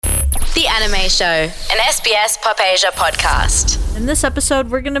The Anime Show, an SBS Pop Asia podcast. In this episode,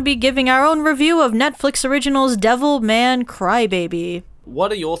 we're going to be giving our own review of Netflix Originals Devilman Crybaby.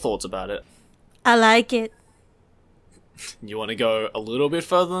 What are your thoughts about it? I like it. You want to go a little bit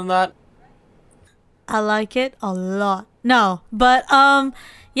further than that? I like it a lot. No, but Devilman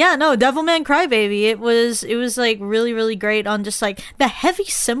Crybaby. It was like really, really great on just like the heavy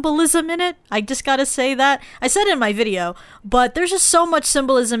symbolism in it. I just gotta say that. I said it in my video, but there's just so much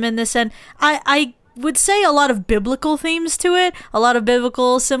symbolism in this, and I would say a lot of biblical themes to it, a lot of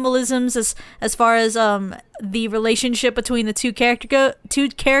biblical symbolisms as far as the relationship between the two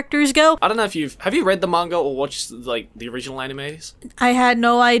characters go. I don't know if have you read the manga or watched like the original animes? I had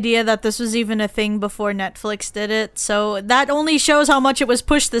no idea that this was even a thing before Netflix did it, so that only shows how much it was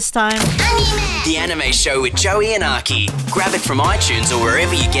pushed this time. The Anime Show with Joey and Aki. Grab it from iTunes or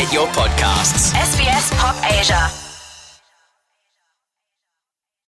wherever you get your podcasts. SBS Pop Asia.